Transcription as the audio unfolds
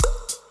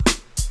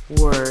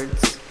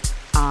Words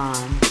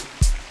on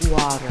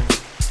Water.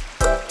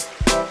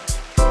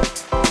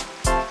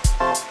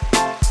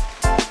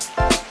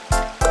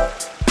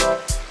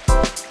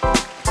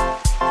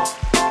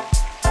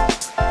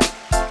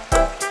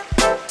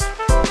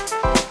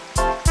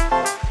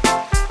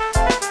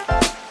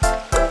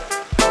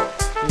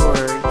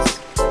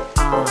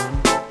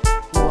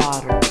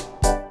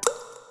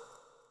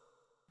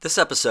 This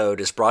episode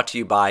is brought to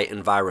you by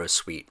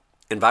EnviroSuite.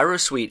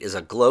 EnviroSuite is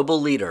a global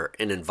leader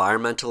in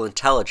environmental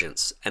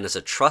intelligence and is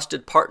a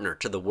trusted partner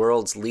to the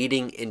world's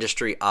leading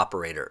industry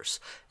operators,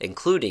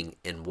 including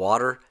in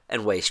water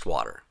and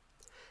wastewater.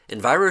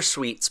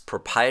 EnviroSuite's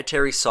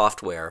proprietary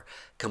software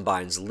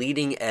combines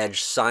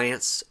leading-edge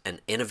science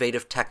and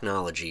innovative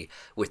technology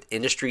with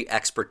industry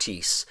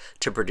expertise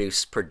to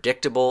produce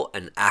predictable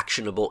and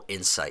actionable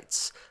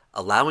insights,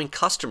 allowing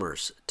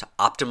customers to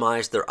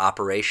optimize their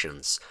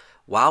operations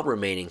while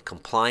remaining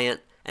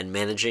compliant and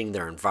managing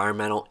their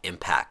environmental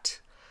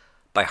impact.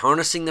 By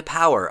harnessing the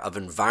power of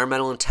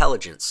environmental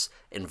intelligence,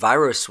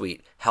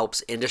 EnviroSuite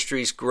helps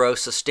industries grow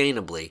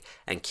sustainably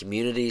and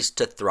communities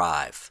to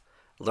thrive.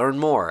 Learn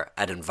more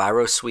at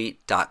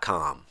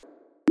envirosuite.com.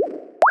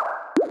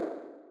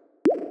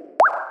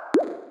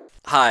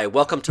 Hi,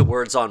 welcome to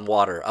Words on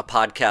Water, a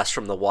podcast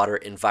from the Water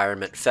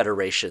Environment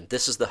Federation.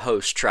 This is the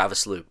host,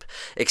 Travis Loop.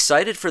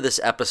 Excited for this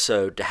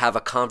episode to have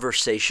a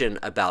conversation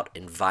about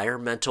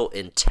environmental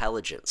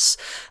intelligence.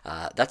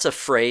 That's a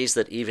phrase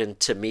that even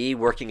to me,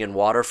 working in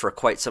water for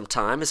quite some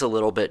time, is a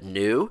little bit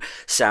new.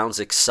 Sounds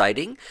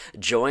exciting.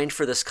 Joined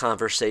for this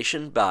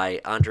conversation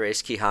by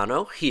Andres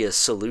Quijano. He is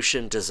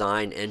Solution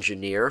Design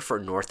Engineer for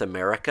North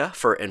America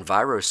for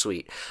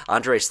EnviroSuite.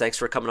 Andres, thanks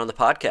for coming on the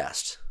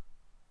podcast.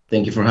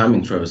 Thank you for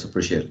having me, Travis.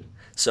 Appreciate it.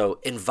 So,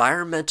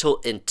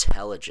 environmental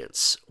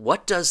intelligence,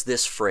 what does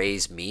this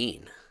phrase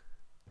mean?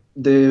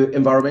 The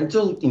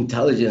environmental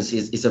intelligence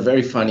is a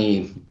very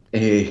funny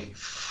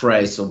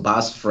phrase, or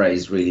vast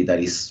phrase, really,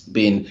 that is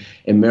been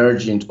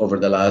emerging over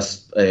the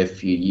last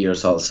few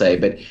years, I'll say.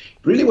 But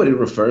really what it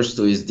refers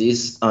to is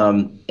this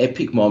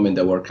epic moment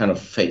that we're kind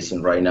of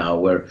facing right now,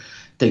 where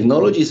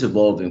technology is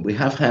evolving. We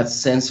have had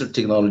sensor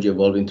technology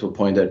evolving to a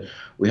point that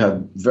we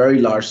have very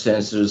large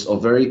sensors or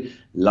very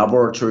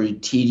laboratory,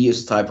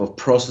 tedious type of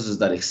processes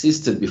that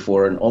existed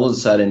before. And all of a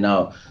sudden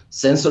now,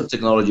 sensor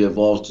technology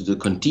evolved to do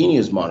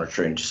continuous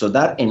monitoring. So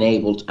that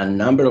enabled a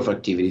number of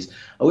activities.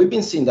 And we've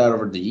been seeing that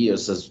over the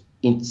years as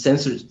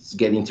sensors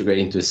get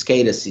integrated into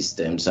SCADA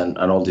systems and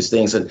all these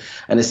things. And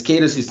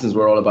SCADA systems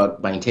were all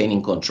about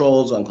maintaining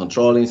controls and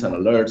controllings and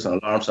alerts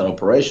and alarms and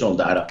operational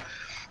data.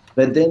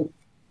 But then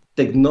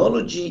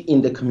technology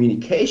in the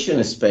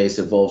communication space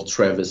evolved,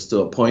 Travis, to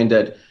a point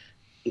that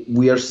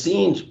we are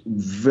seeing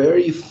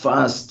very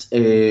fast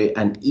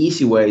and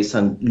easy ways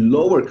and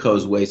lower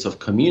cost ways of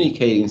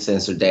communicating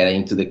sensor data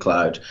into the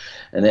cloud.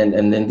 And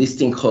then this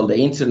thing called the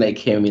internet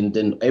came in,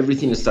 then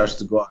everything starts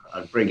to go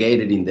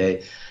aggregated in there.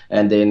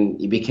 And then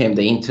it became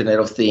the Internet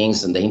of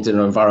Things and the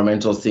Internet of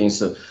Environmental Things.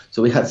 So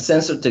we had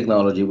sensor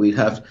technology, we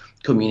have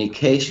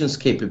communications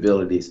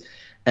capabilities.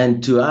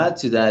 And to add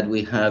to that,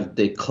 we have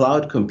the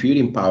cloud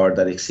computing power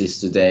that exists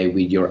today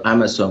with your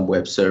Amazon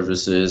Web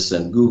Services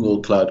and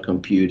Google Cloud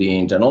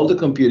Computing and all the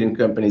computing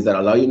companies that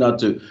allow you now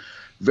to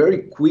very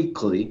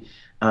quickly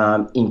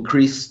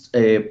increase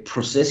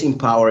processing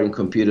power in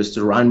computers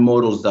to run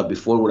models that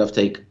before would have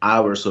taken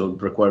hours, so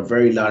require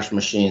very large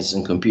machines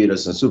and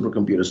computers and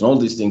supercomputers and all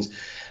these things.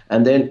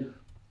 And then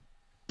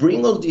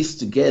bring all this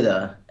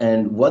together,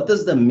 and what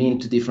does that mean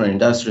to different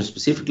industries,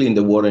 specifically in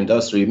the water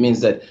industry? It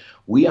means that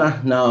we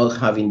are now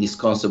having this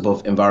concept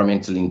of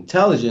environmental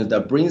intelligence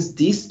that brings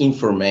this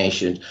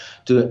information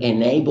to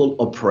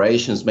enable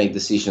operations make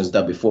decisions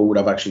that before would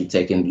have actually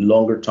taken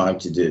longer time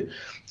to do.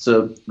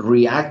 So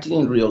reacting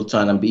in real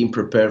time and being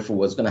prepared for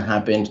what's going to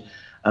happen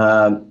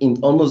in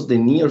almost the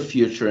near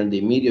future and the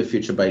immediate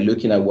future by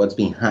looking at what's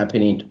been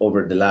happening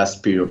over the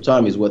last period of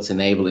time is what's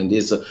enabling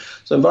this.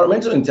 So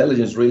environmental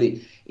intelligence,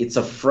 really, it's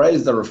a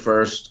phrase that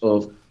refers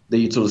to the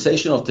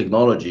utilization of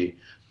technology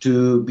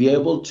to be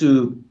able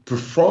to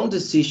perform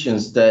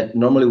decisions that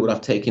normally would have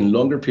taken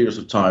longer periods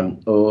of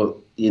time or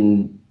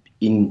in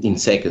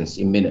seconds,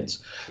 in minutes.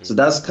 So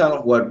that's kind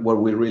of what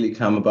we really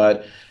come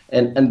about.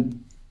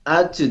 And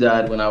add to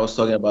that, when I was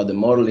talking about the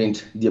modeling,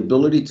 the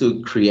ability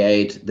to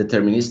create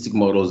deterministic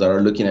models that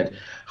are looking at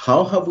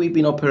how have we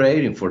been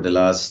operating for the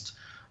last,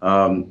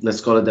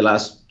 let's call it the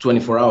last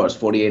 24 hours,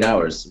 48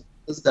 hours.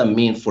 What does that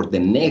mean for the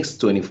next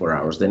 24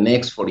 hours, the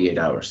next 48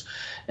 hours?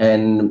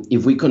 And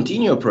if we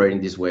continue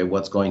operating this way,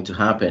 what's going to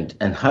happen?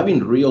 And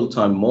having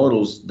real-time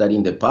models that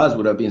in the past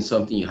would have been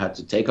something you had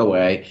to take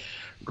away,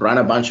 run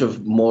a bunch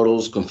of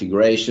models,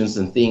 configurations,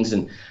 and things,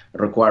 and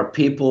require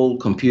people,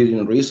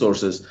 computing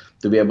resources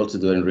to be able to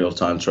do it in real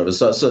time, Travis.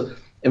 So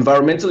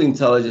environmental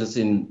intelligence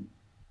in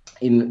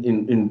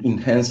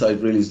hindsight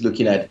really is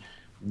looking at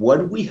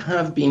what we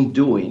have been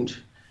doing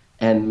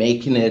and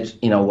making it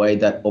in a way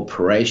that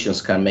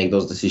operations can make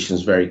those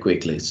decisions very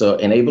quickly. So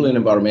enabling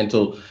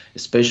environmental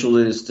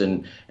specialists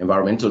and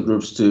environmental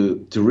groups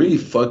to really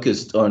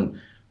focus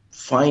on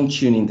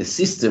fine-tuning the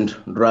system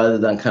rather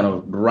than kind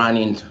of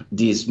running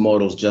these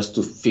models just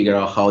to figure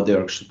out how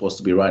they're supposed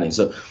to be running.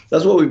 So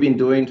that's what we've been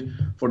doing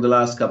for the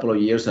last couple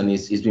of years, and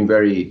it's been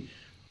very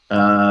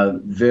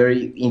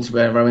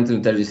environmental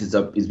intelligence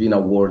is been a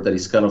word that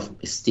is kind of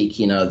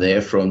sticking out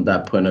there from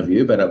that point of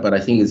view. But I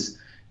think it's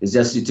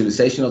just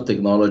utilization of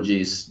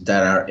technologies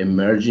that are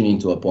emerging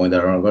into a point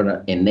that are going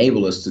to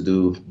enable us to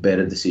do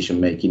better decision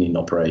making in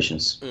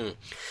operations.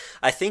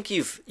 I think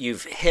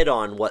you've hit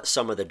on what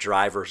some of the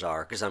drivers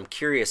are, because I'm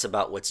curious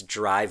about what's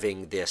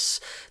driving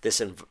this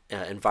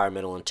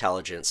environmental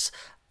intelligence.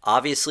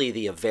 Obviously,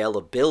 the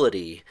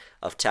availability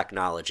of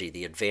technology,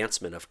 the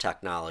advancement of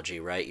technology,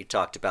 right? You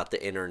talked about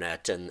the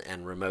internet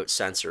and remote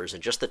sensors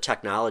and just the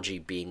technology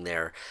being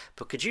there.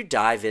 But could you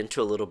dive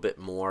into a little bit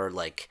more,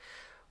 like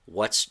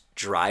what's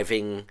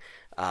driving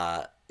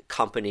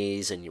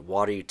companies and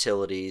water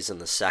utilities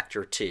and the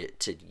sector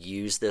to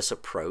use this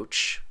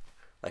approach?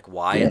 Like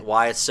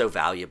why it's so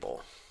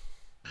valuable?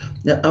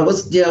 Yeah, I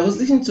was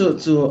listening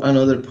to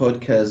another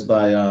podcast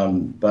by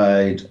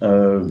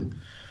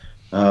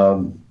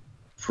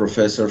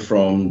professor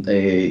from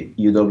a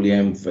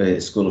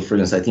UWM School of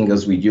Freelance. I think it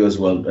was with you as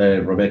well,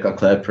 Rebecca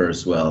Klepper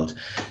as well.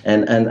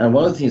 And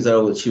one of the things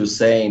that she was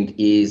saying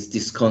is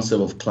this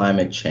concept of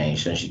climate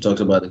change. And she talked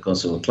about the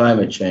concept of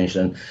climate change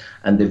and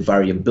the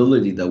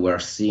variability that we're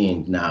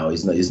seeing now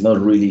is not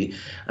really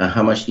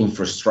how much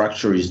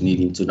infrastructure is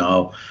needing to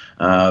now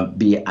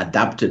be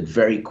adapted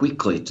very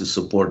quickly to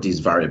support this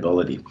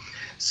variability.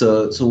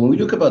 So when we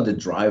look about the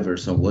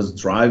drivers and what's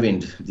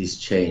driving this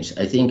change,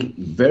 I think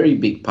very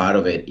big part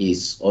of it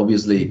is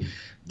obviously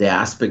the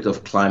aspect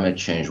of climate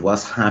change,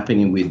 what's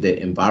happening with the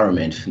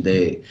environment,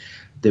 the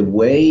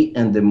way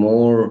and the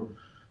more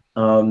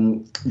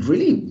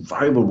really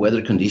variable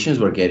weather conditions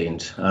we're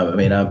getting.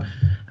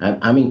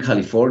 I'm in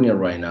California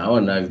right now,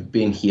 and I've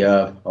been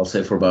here, I'll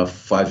say, for about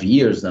 5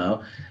 years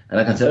now. And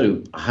I can tell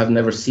you, I have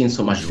never seen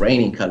so much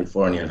rain in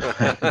California.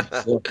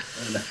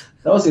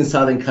 I was in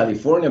Southern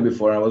California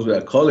before. I was with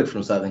a colleague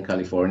from Southern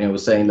California. I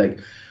was saying, like,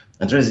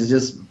 Andres, it's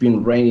just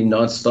been raining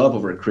nonstop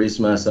over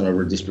Christmas and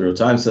over this period of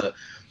time. So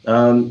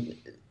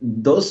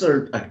those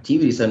are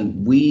activities,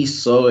 and we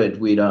saw it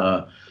with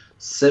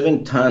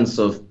 7 tons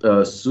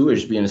of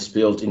sewage being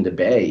spilled in the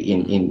bay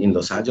in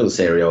Los Angeles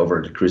area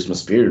over the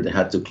Christmas period. They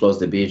had to close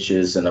the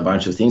beaches, and a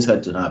bunch of things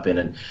had to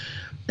happen.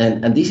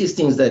 And this is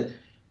things that,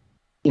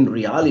 in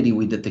reality,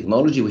 with the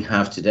technology we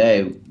have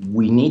today,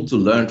 we need to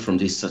learn from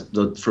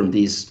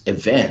these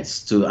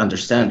events to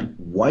understand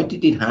why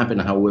did it happen,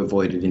 how we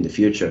avoid it in the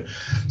future.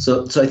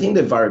 So I think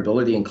the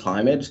variability in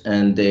climate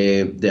and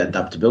the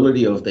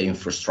adaptability of the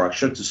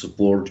infrastructure to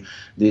support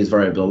this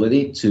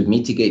variability to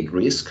mitigate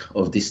risk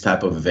of this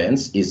type of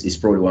events is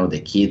probably one of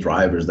the key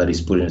drivers that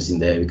is putting us in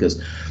there. Because,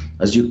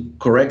 as you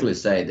correctly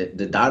say,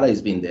 the data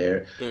has been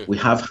there. We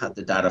have had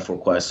the data for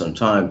quite some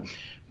time.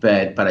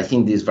 But I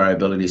think this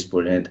variability is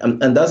putting it,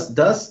 and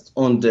that's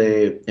on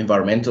the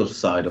environmental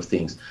side of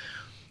things.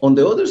 On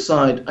the other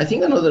side, I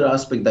think another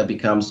aspect that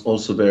becomes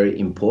also very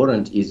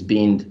important is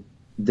being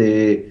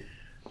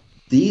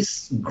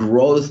this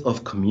growth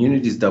of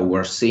communities that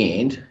we're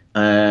seeing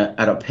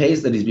at a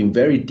pace that has been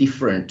very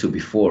different to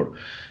before.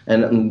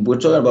 And we're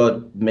talking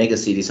about mega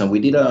cities, and we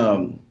did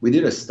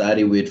a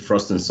study with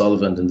Frost &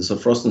 Sullivan, and there's a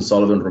Frost &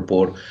 Sullivan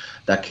report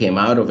that came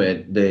out of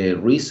it, the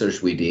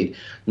research we did.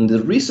 And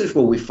the research,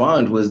 what we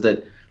found was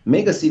that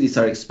mega cities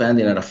are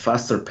expanding at a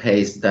faster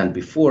pace than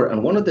before.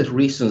 And one of the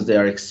reasons they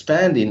are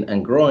expanding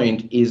and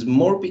growing is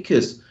more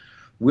because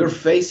we're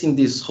facing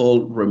this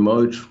whole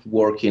remote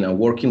working and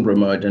working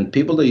remote, and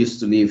people that used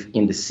to live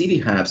in the city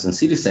hubs and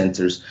city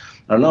centers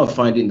are now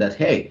finding that,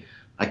 hey,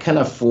 I can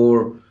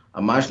afford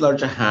a much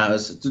larger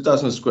house, a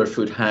 2,000 square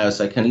foot house.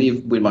 I can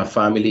live with my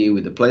family,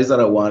 with the place that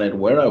I wanted,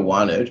 where I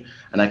wanted,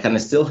 and I can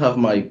still have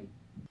my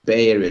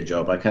Bay Area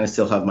job. I can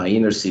still have my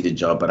inner city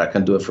job, but I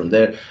can do it from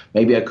there.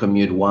 Maybe I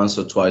commute once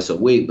or twice a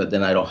week, but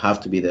then I don't have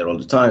to be there all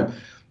the time.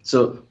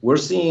 So we're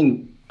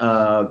seeing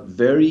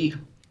very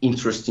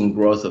interesting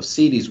growth of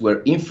cities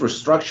where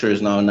infrastructure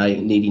is now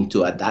needing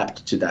to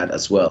adapt to that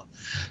as well.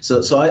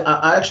 So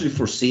I actually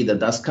foresee that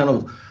that's kind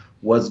of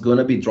what's going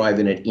to be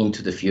driving it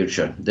into the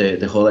future.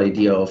 The whole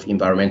idea of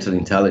environmental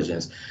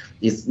intelligence.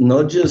 It's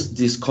not just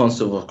this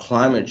concept of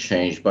climate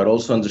change, but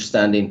also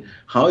understanding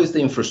how is the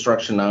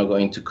infrastructure now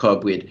going to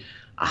cope with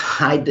a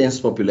high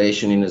dense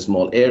population in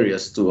small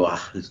areas to a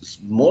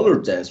smaller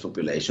dense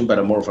population, but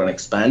a more of an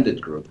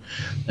expanded group.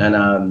 And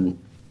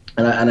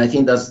I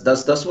think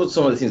that's what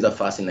some of the things that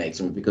fascinates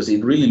me, because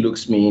it really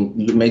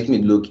makes me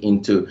look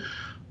into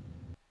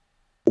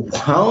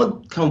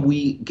how can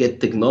we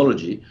get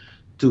technology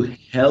to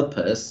help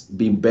us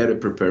be better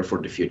prepared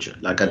for the future.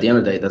 Like, at the end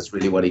of the day, that's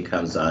really what it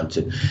comes down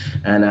to.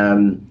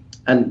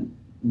 And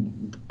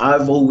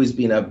I've always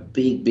been a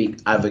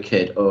big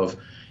advocate of,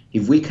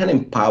 if we can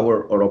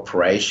empower our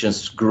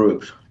operations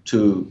group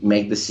to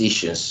make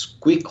decisions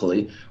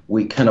quickly,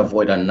 we can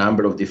avoid a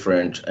number of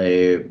different,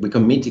 we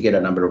can mitigate a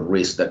number of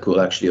risks that could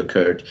actually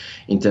occur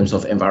in terms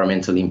of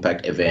environmental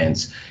impact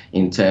events,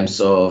 in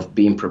terms of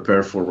being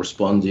prepared for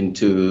responding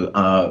to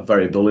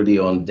variability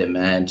on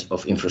demand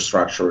of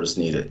infrastructure as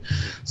needed.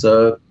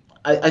 So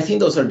I think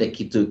those are the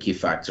two key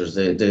factors,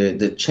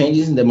 the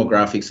changes in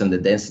demographics and the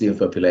density of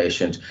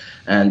population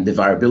and the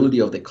variability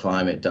of the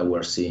climate that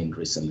we're seeing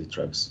recently,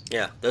 Travis.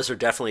 Yeah, those are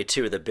definitely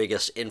two of the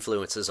biggest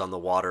influences on the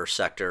water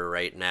sector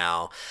right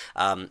now.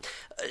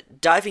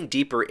 Diving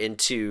deeper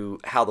into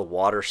how the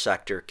water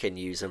sector can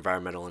use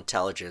environmental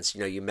intelligence,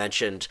 you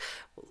mentioned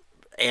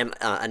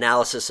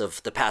analysis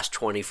of the past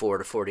 24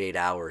 to 48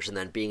 hours, and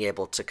then being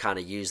able to kind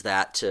of use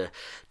that to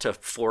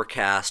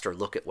forecast or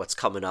look at what's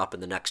coming up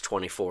in the next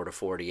 24 to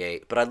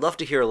 48. But I'd love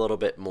to hear a little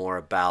bit more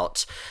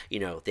about,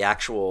 the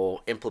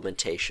actual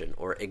implementation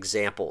or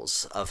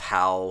examples of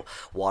how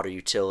water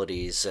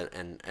utilities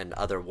and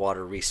other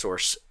water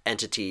resource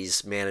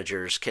entities,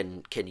 managers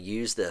can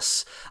use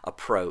this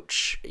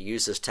approach,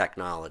 use this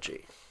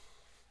technology.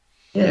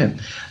 Yeah,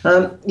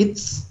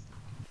 it's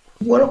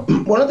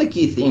one of the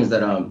key things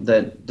that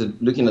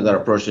looking at that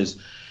approach is,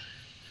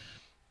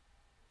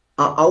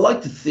 I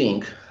like to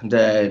think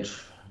that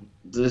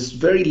there's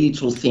very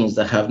little things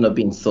that have not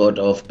been thought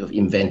of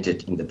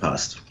invented in the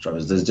past,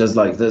 Travis.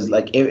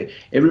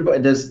 Everybody,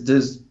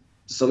 there's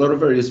a lot of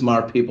very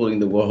smart people in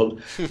the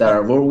world that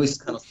are always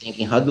kind of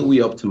thinking, how do we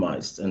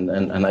optimize?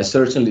 And I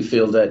certainly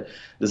feel that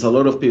there's a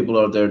lot of people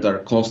out there that are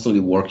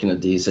constantly working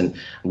at this and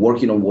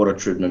working on water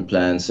treatment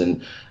plants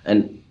and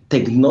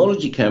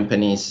technology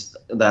companies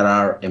that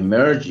are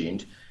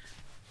emerging.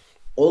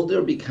 All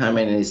they're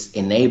becoming is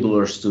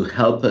enablers to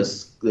help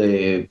us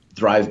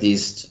drive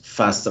this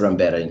faster and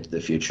better into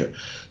the future.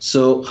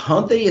 So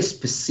how they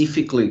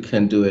specifically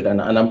can do it,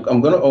 and I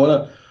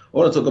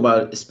want to talk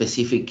about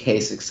specific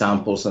case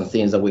examples and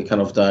things that we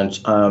kind of done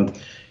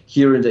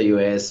here in the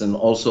US and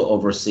also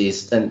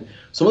overseas. And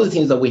some of the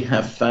things that we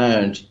have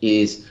found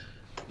is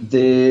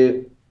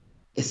the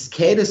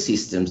SCADA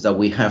systems that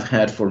we have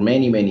had for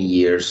many, many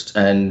years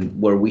and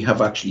where we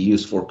have actually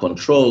used for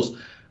controls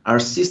are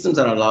systems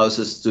that allows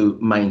us to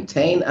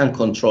maintain and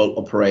control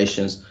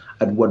operations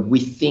at what we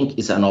think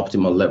is an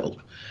optimal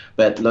level.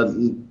 But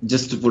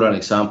just to put an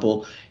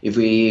example, if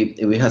we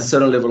had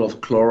certain level of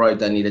chloride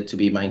that needed to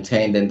be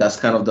maintained, then that's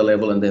kind of the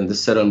level, and then the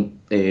certain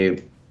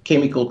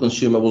chemical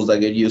consumables that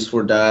get used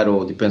for that,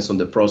 or depends on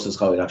the process,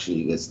 how it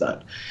actually gets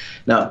done.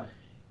 Now,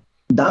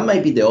 that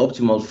might be the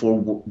optimal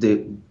for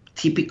the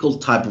typical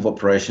type of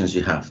operations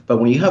you have. But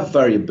when you have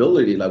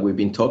variability, like we've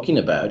been talking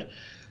about,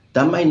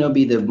 that might not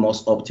be the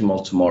most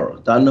optimal tomorrow.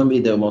 That might be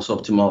the most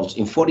optimal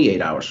in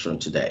 48 hours from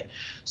today.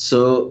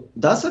 So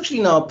that's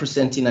actually now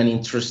presenting an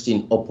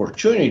interesting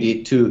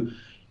opportunity to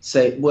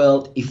say,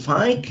 well, if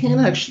I can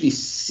actually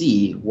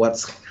see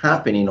what's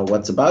happening or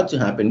what's about to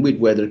happen with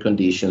weather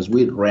conditions,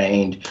 with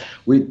rain,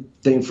 with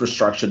the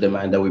infrastructure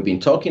demand that we've been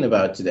talking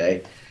about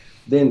today,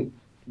 then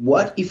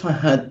what if I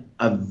had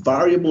a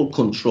variable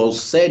control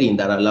setting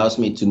that allows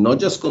me to not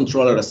just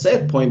control at a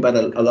set point, but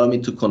allow me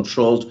to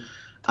control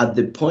at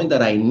the point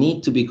that I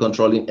need to be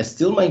controlling, and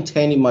still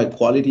maintaining my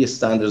quality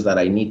standards that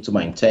I need to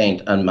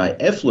maintain and my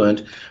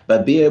effluent,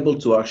 but be able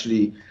to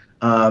actually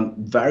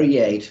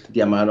variate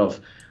the amount of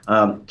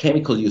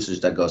chemical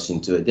usage that goes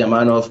into it, the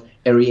amount of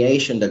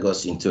aeration that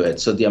goes into it,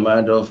 so the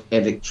amount of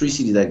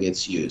electricity that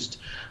gets used.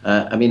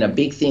 I mean, a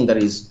big thing that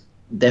is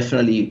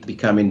definitely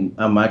becoming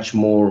a much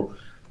more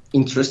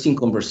interesting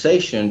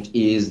conversation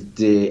is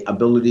the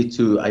ability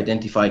to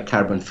identify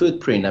carbon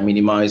footprint and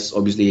minimize,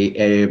 obviously,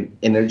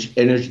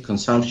 energy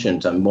consumption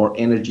and more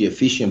energy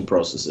efficient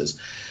processes.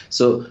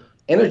 So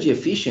energy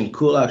efficient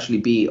could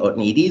actually be, or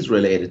it is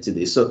related to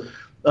this. So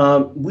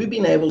we've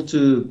been able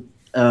to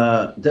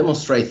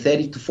demonstrate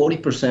 30 to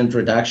 40%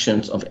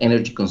 reductions of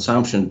energy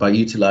consumption by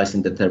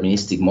utilizing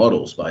deterministic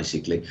models,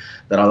 basically,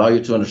 that allow you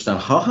to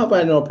understand how have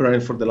I been operating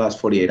for the last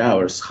 48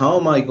 hours? How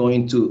am I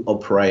going to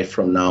operate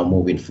from now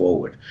moving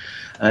forward?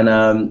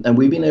 And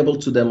we've been able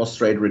to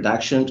demonstrate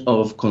reduction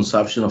of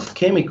consumption of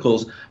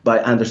chemicals by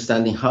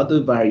understanding how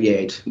to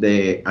variate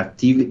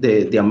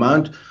the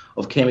amount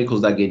of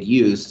chemicals that get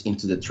used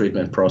into the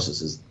treatment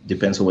processes.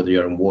 Depends on whether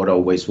you're in water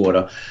or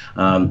wastewater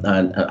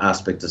and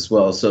aspect as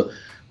well. So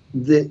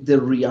the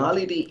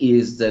reality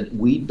is that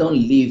we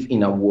don't live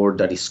in a world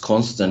that is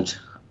constant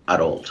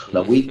at all.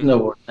 Like we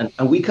know,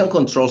 and we can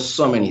control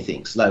so many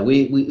things. Like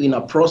we in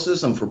a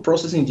process, and for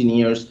process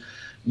engineers,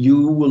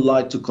 you would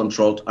like to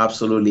control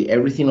absolutely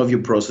everything of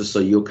your process so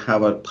you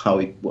have how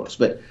it works.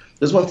 But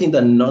there's one thing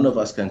that none of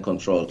us can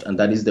control, and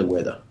that is the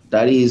weather.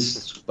 That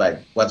is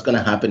like what's going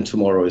to happen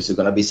tomorrow. Is it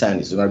going to be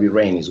sunny? Is it going to be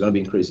rainy? Is it going to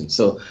be increasing?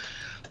 So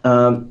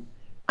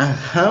and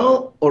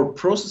how our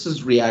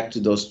processes react to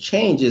those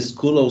changes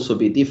could also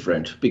be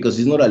different, because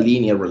it's not a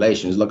linear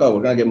relation. It's like, oh,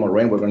 we're going to get more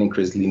rain, we're going to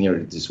increase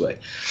linearity this way.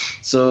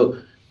 So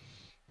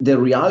the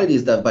reality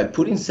is that by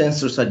putting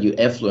sensors at your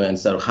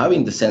effluents, or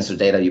having the sensor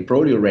data you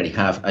probably already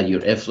have at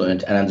your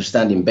effluent, and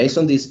understanding based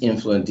on this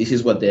influent, this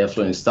is what the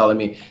effluent is telling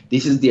me,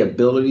 this is the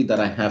ability that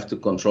I have to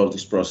control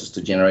this process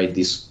to generate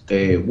this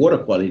water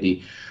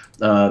quality,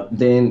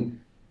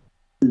 then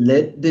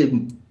let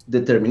the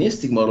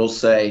deterministic models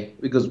say,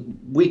 because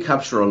we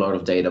capture a lot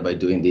of data by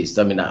doing this.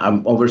 I mean,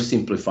 I'm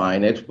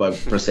oversimplifying it by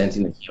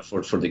presenting it here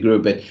for the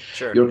group, but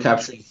Sure. You're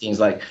capturing things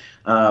like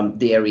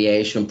the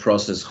aeration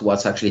process,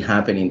 what's actually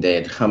happening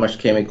there, how much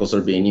chemicals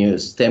are being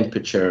used,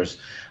 temperatures,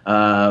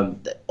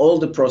 all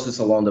the process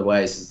along the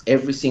way.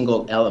 Every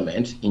single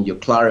element in your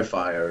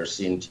clarifiers,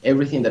 in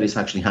everything that is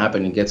actually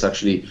happening gets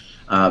actually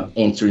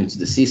entered into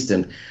the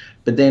system.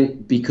 But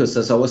then, because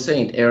as I was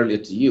saying earlier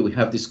to you, we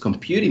have this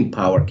computing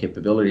power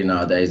capability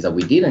nowadays that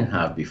we didn't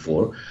have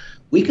before.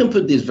 We can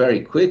put this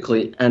very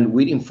quickly, and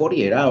within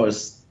 48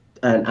 hours,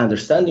 and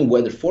understanding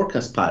weather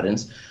forecast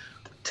patterns,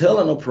 tell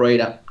an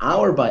operator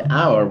hour by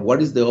hour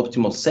what is the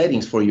optimal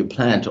settings for your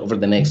plant over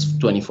the next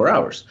 24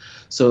 hours.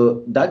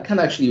 So that can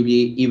actually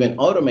be even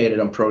automated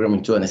and programmed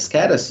into an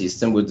SCADA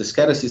system, where the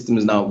SCADA system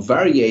is now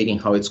varying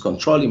how it's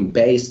controlling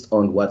based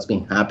on what's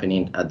been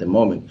happening at the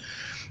moment.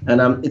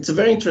 And it's a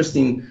very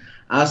interesting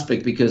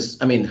aspect because,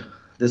 I mean,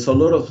 there's a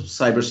lot of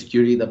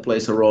cybersecurity that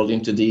plays a role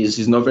into this.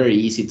 It's not very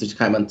easy to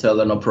come and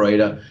tell an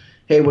operator,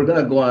 hey, we're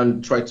going to go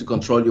and try to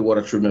control your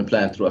water treatment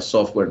plant through a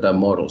software that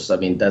models. I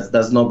mean,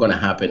 that's not going to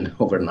happen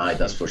overnight,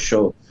 that's for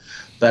sure.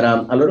 But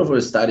a lot of our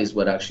studies,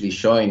 what actually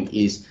showing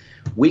is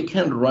we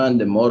can run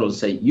the model,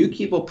 say, you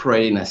keep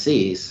operating as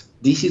is,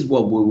 this is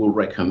what we will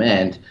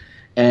recommend.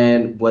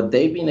 And what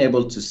they've been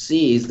able to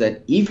see is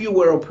that if you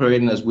were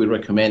operating as we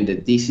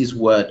recommended, this is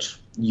what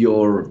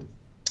your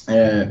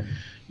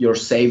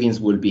savings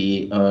will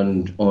be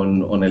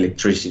on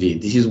electricity.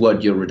 This is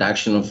what your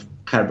reduction of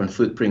carbon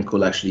footprint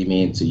could actually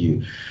mean to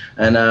you.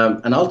 And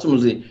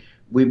ultimately,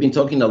 we've been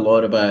talking a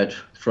lot about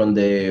from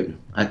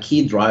a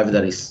key driver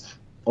that is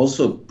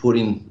also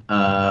putting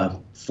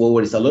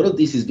forward is a lot of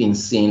this is being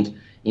seen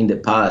in the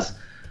past.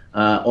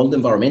 All the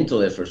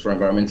environmental efforts for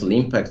environmental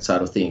impact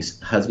side of things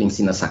has been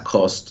seen as a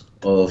cost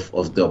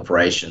of the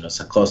operation, as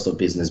a cost of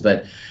business.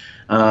 But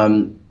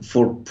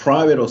for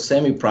private or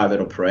semi-private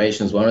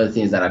operations, one of the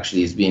things that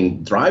actually has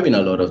been driving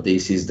a lot of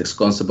this is this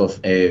concept of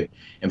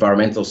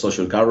environmental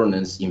social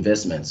governance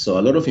investments. So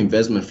a lot of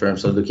investment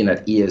firms are looking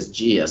at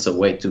ESG as a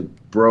way to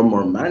bring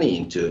more money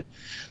into it.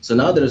 So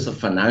now there's a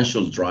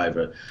financial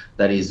driver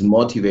that is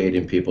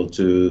motivating people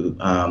to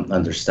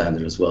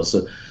understand it as well.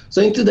 So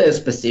into the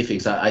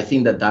specifics, I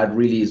think that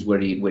really is where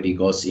it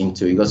goes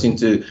into. It goes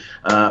into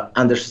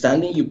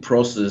understanding your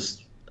process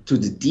to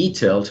the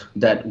detailed,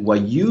 that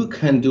what you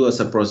can do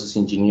as a process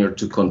engineer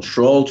to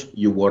control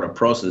your water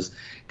process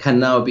can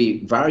now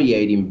be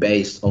varying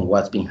based on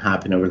what's been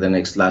happening over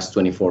the last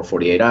 24,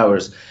 48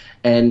 hours.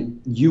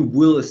 And you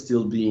will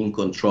still be in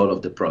control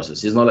of the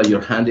process. It's not like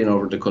you're handing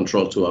over the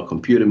control to a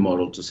computing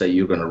model to say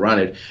you're going to run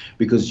it,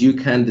 because you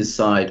can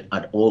decide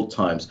at all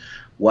times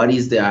what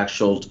is the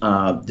actual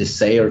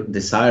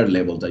desired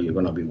level that you're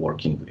going to be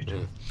working with.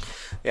 Mm.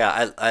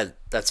 Yeah, I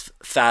that's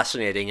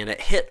fascinating, and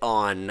it hit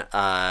on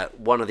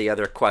one of the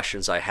other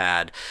questions I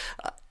had.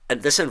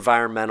 And this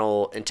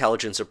environmental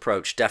intelligence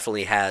approach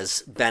definitely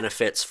has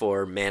benefits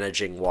for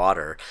managing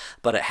water,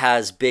 but it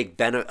has big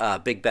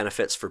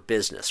benefits for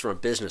business, from a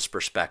business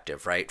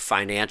perspective, right?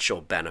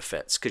 Financial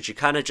benefits. Could you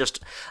kind of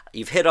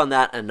you've hit on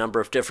that a number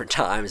of different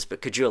times,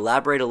 but could you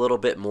elaborate a little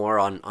bit more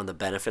on the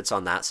benefits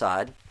on that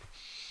side?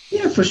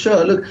 Yeah, for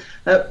sure. Look,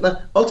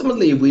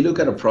 ultimately, if we look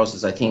at a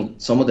process, I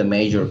think some of the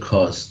major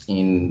costs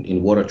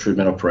in water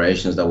treatment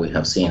operations that we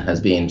have seen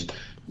has been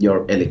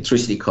your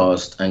electricity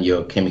cost and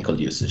your chemical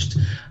usage,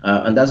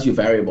 and that's your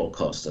variable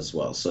cost as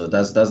well. So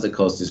that's the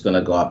cost is going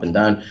to go up and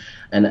down,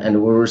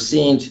 and we're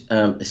seeing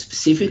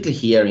specifically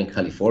here in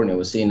California,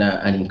 we're seeing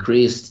an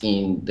increase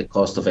in the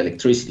cost of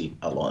electricity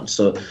alone.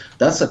 So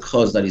that's a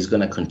cost that is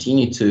going to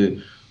continue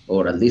to,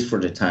 or at least for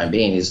the time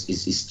being,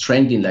 is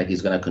trending like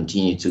it's going to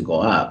continue to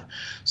go up.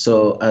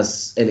 So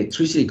as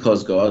electricity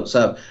costs go up,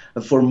 so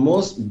for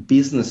most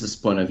businesses'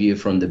 point of view,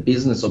 from the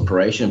business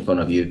operation point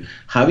of view,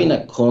 having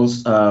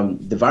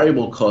the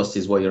variable cost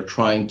is what you're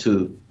trying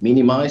to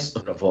minimize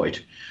or avoid.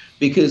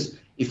 Because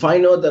if I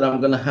know that I'm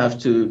going to have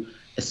to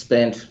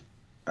spend,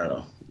 I don't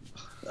know,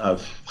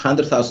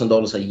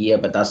 $100,000 a year,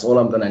 but that's all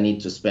I'm going to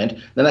need to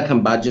spend, then I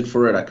can budget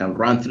for it. I can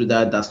run through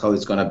that. That's how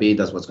it's going to be.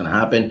 That's what's going to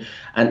happen.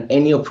 And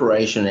any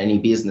operation, any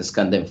business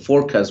can then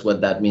forecast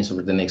what that means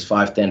over the next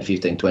 5, 10,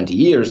 15, 20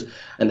 years.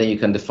 And then you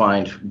can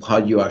define how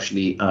you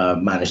actually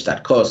manage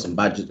that cost and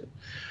budget it.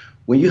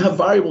 When you have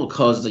variable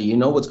costs that you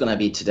know what's going to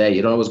be today,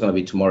 you don't know what's going to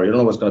be tomorrow, you don't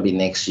know what's going to be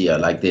next year,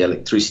 like the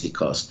electricity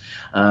cost,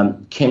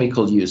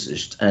 chemical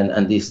usage,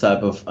 and this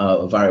type of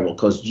variable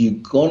costs, you're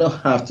going to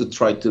have to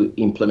try to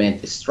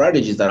implement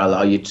strategies that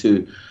allow you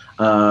to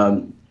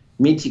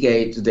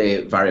mitigate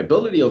the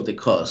variability of the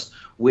cost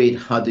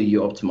with how do you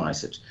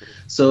optimize it.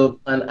 So,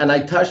 and I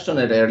touched on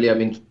it earlier, I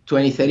mean,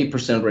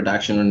 20-30%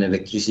 reduction on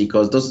electricity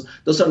costs,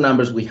 those are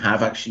numbers we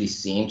have actually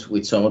seen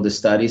with some of the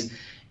studies.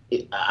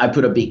 I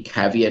put a big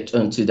caveat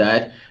onto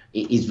that.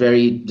 It's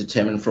very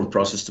determined from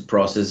process to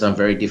process and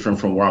very different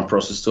from one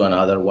process to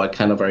another, what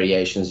kind of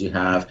variations you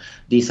have.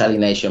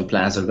 Desalination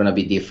plants are going to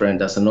be different.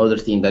 That's another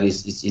thing that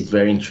is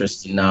very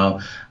interesting now.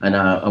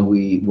 And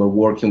we're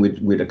working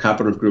with a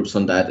couple of groups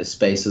on that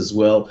space as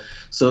well.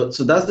 So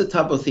that's the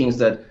type of things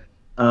that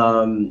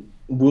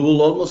we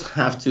will almost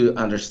have to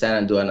understand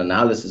and do an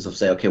analysis of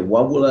say, okay,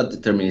 what will a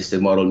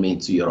deterministic model mean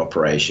to your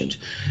operations?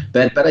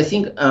 But I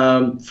think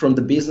from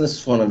the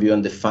business point of view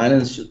and the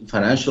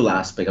financial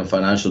aspect and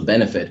financial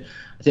benefit,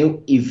 I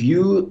think if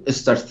you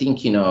start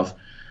thinking of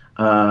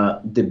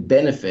the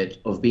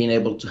benefit of being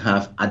able to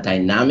have a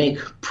dynamic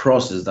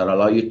process that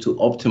allow you to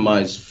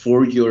optimize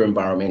for your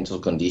environmental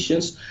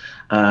conditions,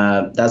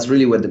 that's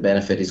really where the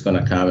benefit is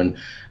going to come.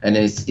 And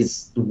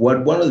it's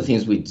what one of the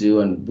things we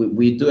do, and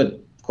we do it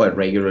quite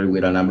regularly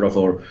with a number of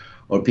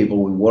our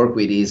people we work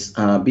with, is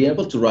being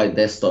able to write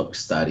desktop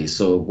studies.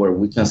 So where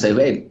we can say,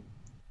 hey,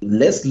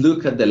 let's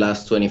look at the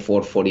last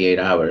 24, 48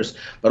 hours,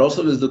 but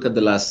also let's look at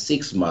the last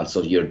 6 months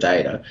of your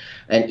data.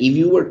 And if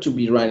you were to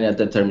be running a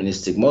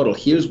deterministic model,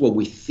 here's what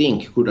we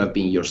think could have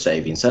been your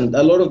savings. And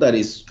a lot of that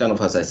is kind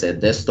of, as I said,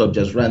 desktop,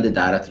 just run the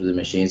data through the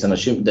machines and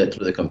assume that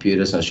through the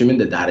computers and assuming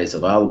the data is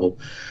available.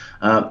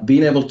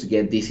 Being able to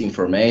get this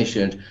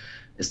information,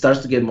 it starts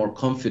to get more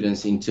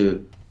confidence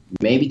into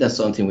maybe that's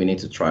something we need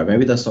to try.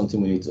 Maybe that's something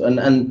we need to.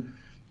 And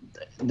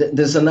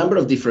there's a number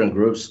of different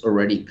groups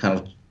already kind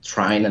of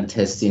trying and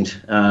testing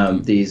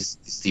these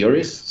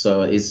theories.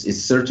 So it's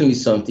certainly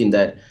something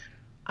that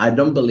I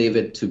don't believe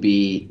it to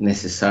be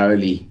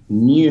necessarily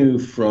new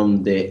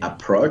from the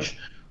approach.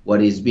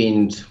 What is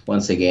being,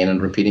 once again, and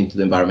repeating to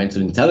the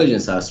environmental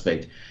intelligence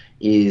aspect,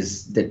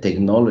 is the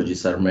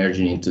technologies are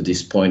merging into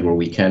this point where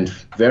we can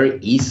very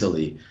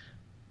easily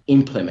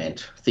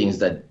implement things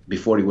that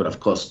before it would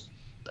have cost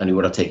and it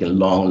would have taken a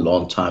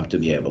long time to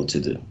be able to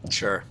do.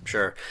 Sure.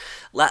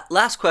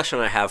 Last question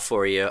I have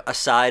for you,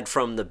 aside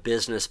from the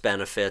business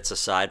benefits,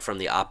 aside from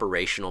the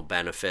operational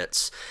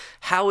benefits,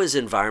 how is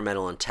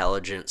environmental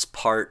intelligence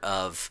part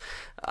of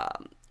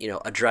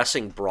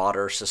addressing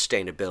broader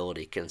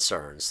sustainability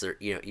concerns?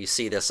 You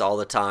see this all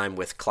the time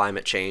with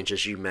climate change,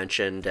 as you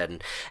mentioned,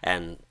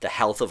 and the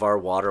health of our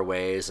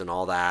waterways and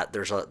all that.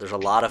 There's a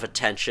lot of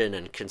attention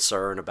and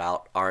concern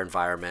about our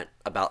environment,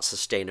 about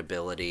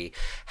sustainability.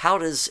 How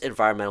does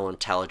environmental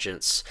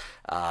intelligence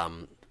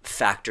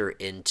factor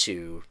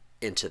into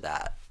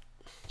that?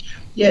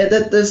 Yeah,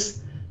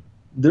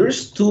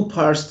 there's two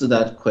parts to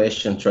that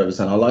question, Travis,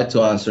 and I'd like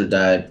to answer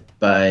that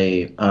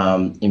by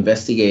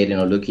investigating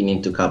or looking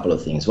into a couple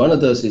of things. One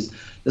of those is,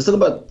 let's talk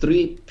about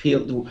three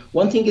pillars.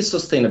 One thing is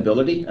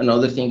sustainability,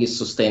 another thing is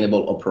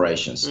sustainable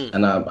operations.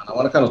 And I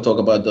want to kind of talk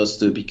about those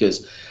two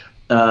because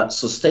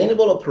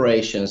sustainable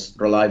operations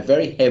rely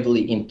very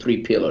heavily in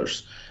three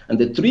pillars. And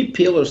the three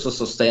pillars of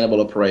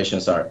sustainable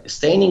operations are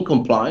staying in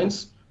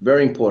compliance,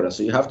 very important.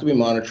 So you have to be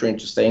monitoring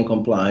to stay in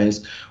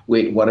compliance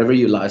with whatever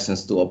your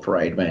license to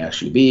operate may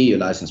actually be, your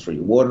license for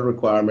your water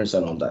requirements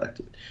and all that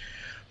activity.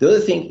 The other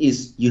thing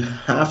is you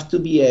have to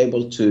be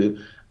able to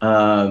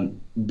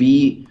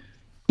be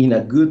in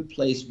a good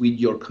place with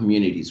your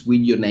communities,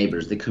 with your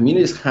neighbors. The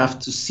communities have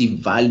to see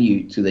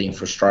value to the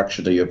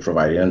infrastructure that you're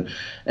providing.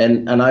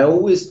 And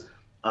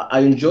I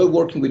enjoy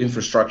working with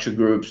infrastructure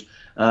groups.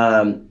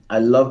 I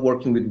love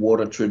working with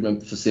water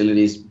treatment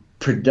facilities,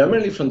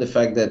 predominantly from the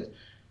fact that,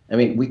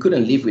 we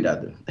couldn't live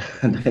without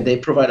them. They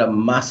provide a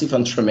massive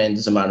and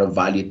tremendous amount of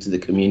value to the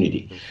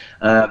community.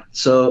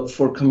 So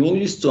for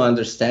communities to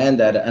understand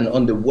that, and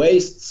on the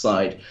waste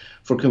side,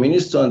 for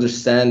communities to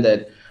understand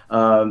that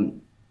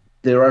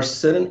there are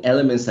certain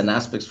elements and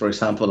aspects, for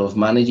example, of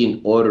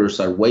managing odors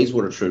or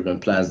wastewater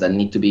treatment plants that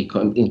need to be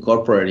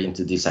incorporated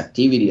into this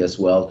activity as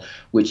well,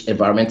 which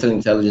environmental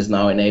intelligence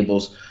now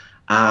enables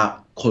a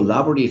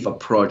collaborative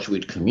approach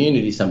with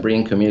communities and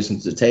bringing communities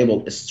into the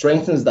table. It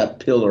strengthens that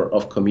pillar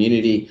of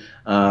community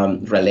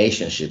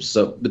relationships.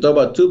 So we talk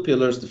about two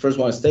pillars. The first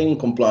one is staying in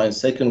compliance.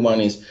 Second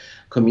one is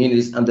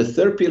communities. And the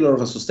third pillar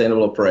of a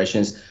sustainable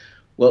operations,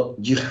 well,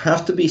 you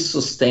have to be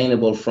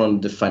sustainable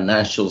from the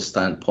financial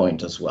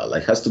standpoint as well.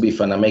 It has to be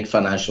make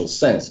financial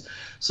sense.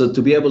 So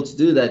to be able to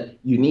do that,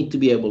 you need to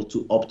be able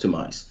to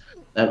optimize.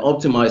 And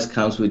optimize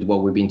comes with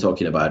what we've been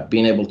talking about,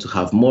 being able to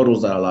have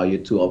models that allow you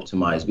to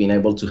optimize, being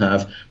able to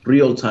have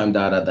real-time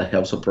data that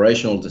helps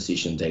operational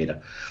decision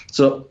data.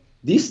 So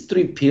these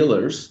three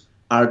pillars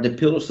are the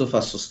pillars of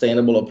a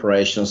sustainable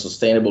operation,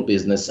 sustainable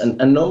business. And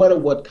no matter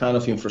what kind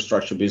of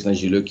infrastructure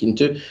business you look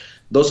into,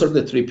 those are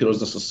the three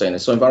pillars of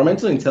sustainability. So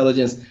environmental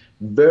intelligence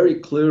very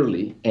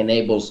clearly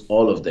enables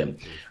all of them.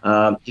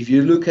 If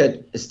you look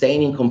at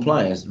staying in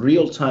compliance,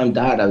 real-time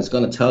data is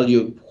going to tell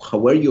you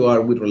where you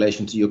are with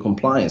relation to your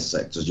compliance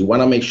sectors. You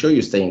want to make sure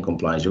you stay in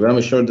compliance. You want to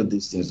make sure that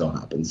these things don't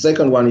happen. The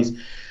second one is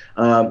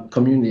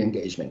community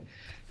engagement.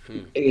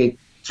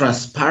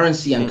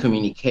 Transparency and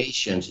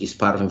communications is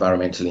part of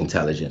environmental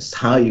intelligence.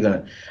 How are you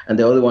going to, and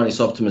the other one is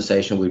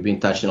optimization. We've been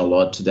touching a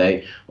lot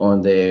today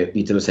on the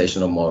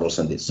utilization of models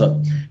and this.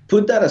 So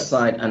put that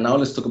aside, and now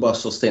let's talk about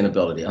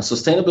sustainability. And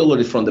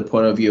sustainability from the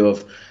point of view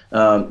of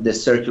the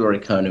circular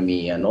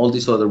economy and all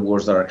these other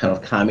words that are kind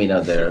of coming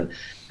out there.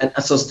 And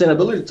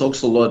sustainability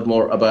talks a lot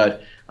more about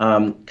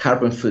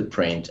carbon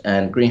footprint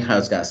and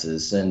greenhouse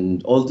gases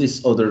and all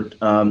these other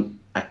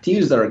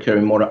activities that are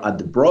occurring more at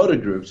the broader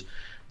groups.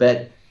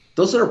 But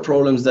those are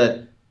problems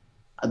that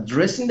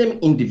addressing them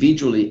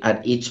individually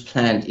at each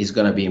plant is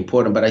going to be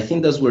important. But I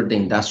think that's where the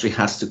industry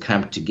has to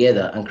come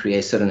together and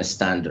create certain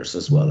standards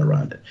as well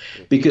around it.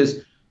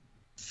 Because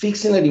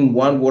fixing it in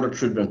one water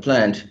treatment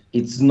plant,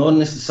 it's not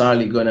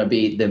necessarily going to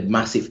be the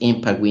massive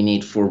impact we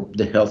need for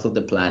the health of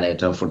the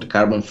planet and for the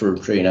carbon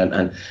footprint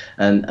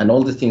and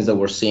all the things that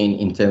we're seeing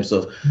in terms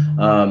of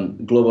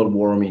global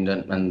warming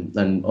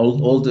and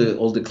all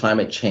the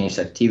climate change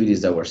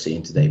activities that we're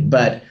seeing today.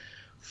 But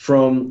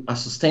from a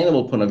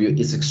sustainable point of view,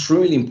 it's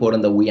extremely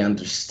important that we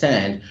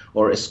understand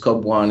our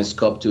scope 1,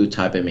 scope 2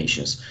 type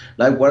emissions.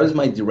 Like, what is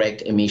my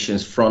direct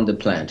emissions from the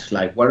plant?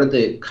 Like, what are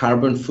the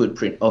carbon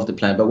footprint of the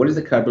plant? But what is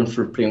the carbon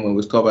footprint when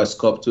we talk about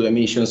scope 2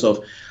 emissions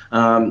of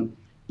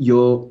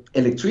your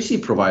electricity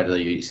provider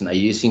that you're using? Are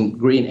you using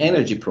green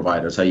energy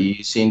providers? Are you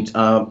using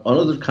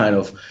another kind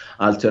of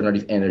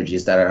alternative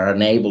energies that are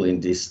enabling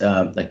this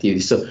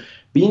activity? So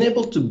being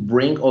able to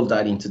bring all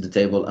that into the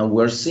table, and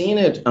we're seeing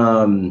it.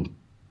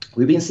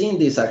 We've been seeing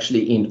this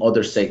actually in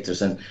other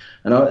sectors, and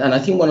I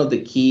think one of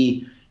the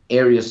key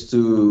areas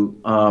to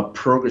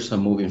progress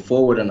and moving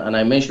forward, and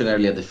I mentioned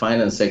earlier the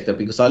finance sector,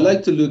 because I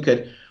like to look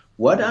at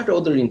what are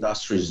other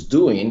industries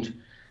doing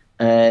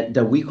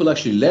that we could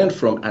actually learn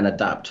from and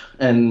adapt.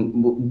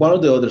 And one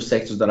of the other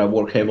sectors that I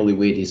work heavily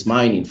with is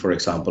mining, for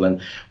example.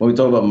 And when we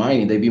talk about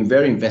mining, they've been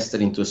very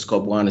invested into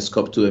scope 1 and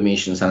scope 2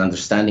 emissions and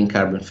understanding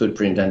carbon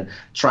footprint and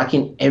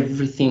tracking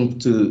everything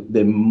to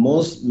the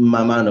most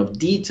amount of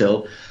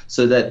detail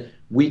so that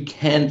we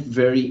can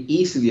very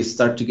easily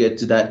start to get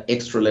to that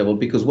extra level.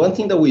 Because one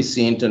thing that we've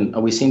seen, and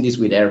we've seen this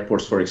with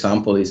airports, for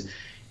example, is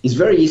it's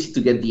very easy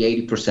to get the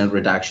 80%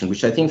 reduction,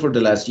 which I think for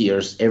the last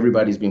years,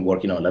 everybody's been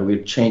working on. Like,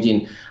 we're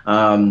changing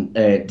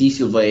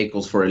diesel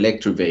vehicles for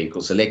electric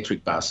vehicles,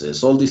 electric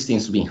buses, all these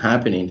things have been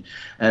happening.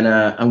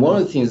 And one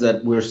of the things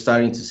that we're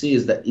starting to see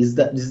is that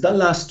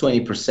last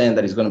 20%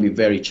 that is going to be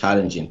very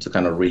challenging to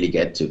kind of really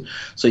get to.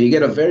 So you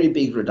get a very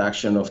big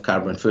reduction of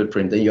carbon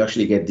footprint, then you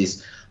actually get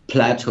this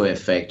plateau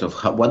effect of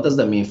what does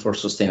that mean for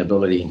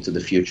sustainability into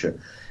the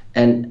future.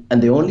 And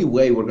the only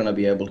way we're going to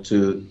be able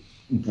to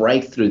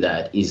break through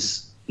that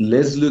is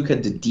let's look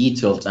at the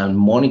details and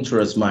monitor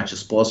as much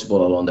as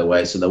possible along the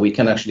way so that we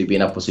can actually be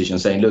in a position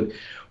saying, look,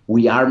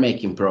 we are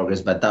making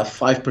progress, but that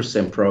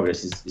 5%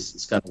 progress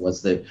is kind of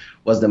what's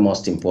the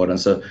most important.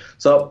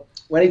 So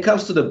when it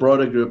comes to the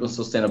broader group of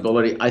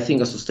sustainability, I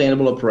think a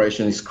sustainable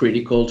operation is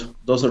critical.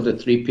 Those are the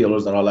 3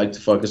 pillars that I like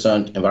to focus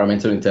on.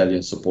 Environmental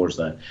intelligence supports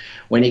that.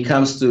 When it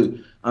comes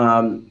to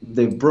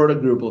the broader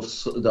group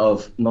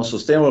of not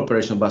sustainable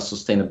operation, but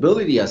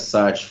sustainability as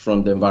such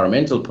from the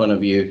environmental point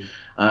of view,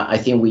 I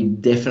think we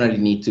definitely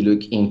need to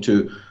look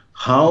into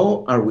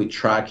how are we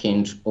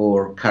tracking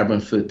our carbon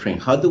footprint?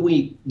 How do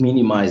we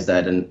minimize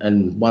that?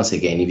 And once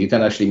again, if you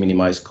can actually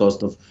minimize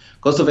cost of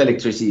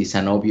electricity is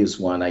an obvious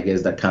one, I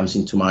guess, that comes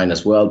into mind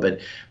as well.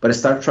 But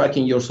start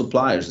tracking your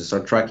suppliers,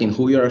 start tracking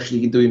who you're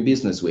actually doing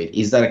business with.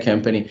 Is that a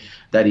company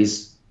that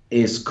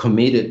is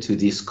committed to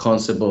this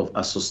concept of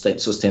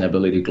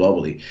sustainability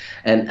globally?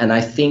 And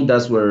I think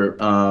that's where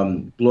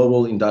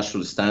global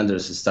industrial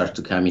standards start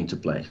to come into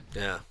play.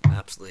 Yeah,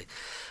 absolutely.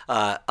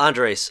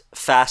 Andres,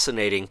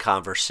 fascinating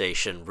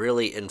conversation,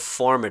 really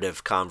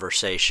informative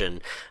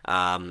conversation.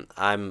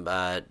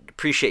 I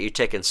appreciate you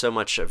taking so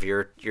much of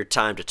your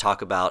time to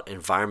talk about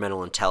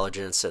environmental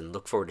intelligence and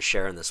look forward to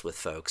sharing this with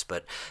folks.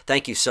 But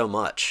thank you so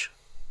much.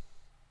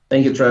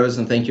 Thank you, Travis,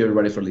 and thank you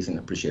everybody for listening.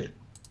 I appreciate it.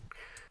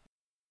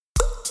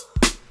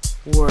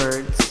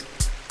 Words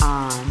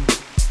on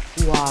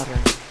water.